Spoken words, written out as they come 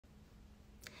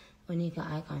Onika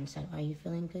Icon said, "Are you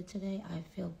feeling good today? I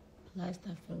feel blessed.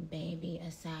 I feel baby.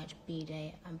 A Sag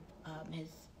B-Day. His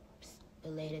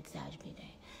belated Sag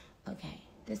B-Day." Okay,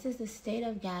 this is the State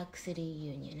of Gag City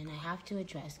Union, and I have to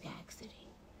address Gag City.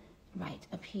 Right,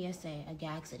 a PSA, a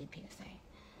Gag City PSA.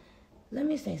 Let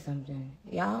me say something.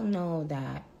 Y'all know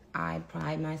that I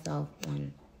pride myself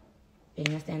on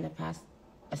being a stand-up ass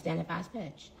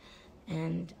bitch.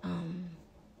 And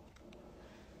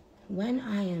when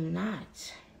I am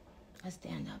not a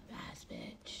stand-up ass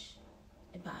bitch,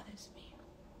 it bothers me.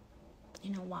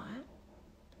 You know why?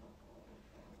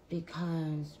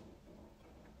 Because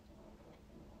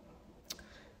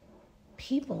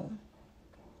people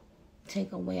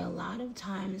take away a lot of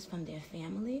times from their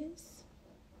families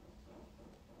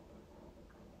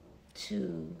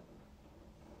to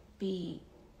be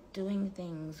doing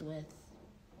things with,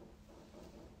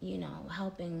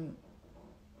 helping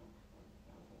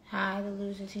Hi, the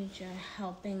Loser Teacher,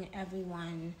 helping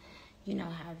everyone,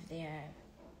 have their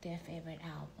favorite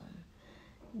album.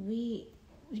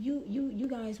 You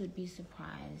guys would be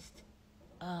surprised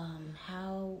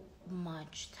how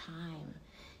much time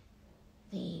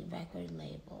the record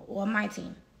label, or my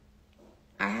team.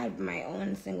 I have my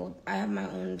own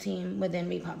team within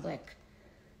Republic.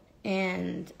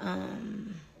 And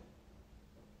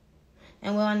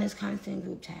we're on this constant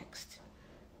group text.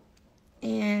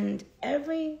 And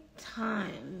every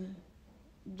time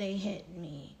they hit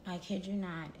me, I kid you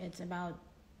not, it's about,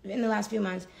 in the last few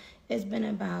months, it's been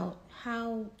about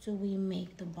how do we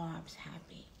make the Barbs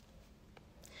happy.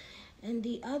 And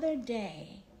the other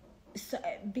day,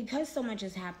 because so much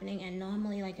is happening, and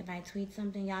normally, like, if I tweet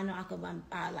something, y'all know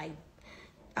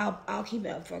I'll keep it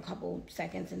up for a couple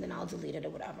seconds and then I'll delete it or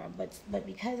whatever. But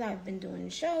because I've been doing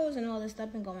shows and all this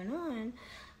stuff been going on,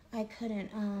 I couldn't.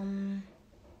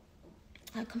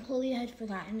 I completely had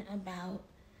forgotten about,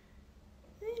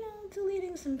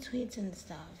 deleting some tweets and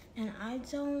stuff. And I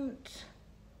don't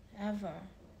ever,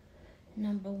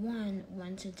 number one,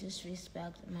 want to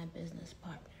disrespect my business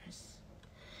partners.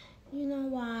 You know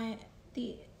why?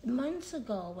 Months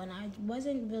ago, when I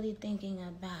wasn't really thinking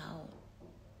about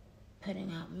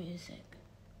putting out music,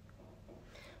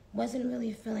 wasn't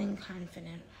really feeling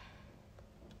confident,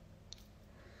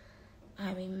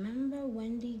 I remember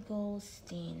Wendy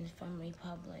Goldstein from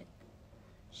Republic.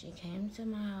 She came to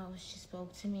my house, she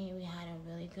spoke to me, we had a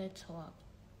really good talk.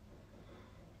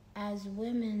 As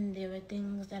women, there were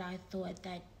things that I thought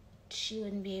that she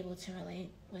wouldn't be able to relate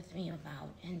with me about,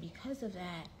 and because of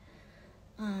that,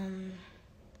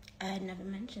 I had never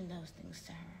mentioned those things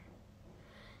to her.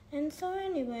 And so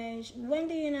anyway,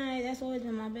 Wendy and I, that's always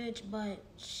been my bitch, but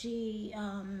she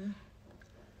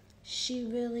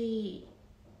really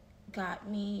got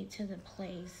me to the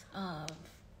place of,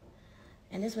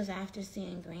 and this was after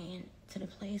seeing Green, to the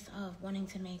place of wanting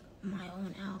to make my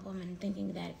own album and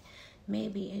thinking that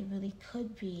maybe it really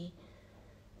could be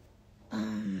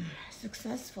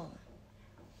successful.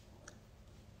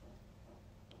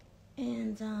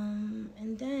 And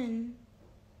then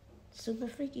Super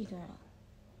Freaky Girl.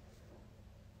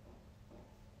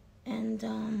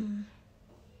 And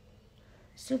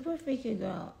Super Freaky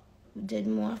Girl did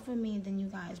more for me than you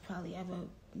guys probably ever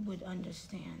would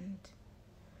understand.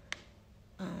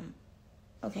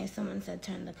 Okay, someone said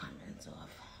turn the comments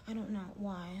off. I don't know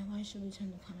why. Why should we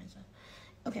turn the comments off?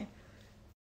 Okay.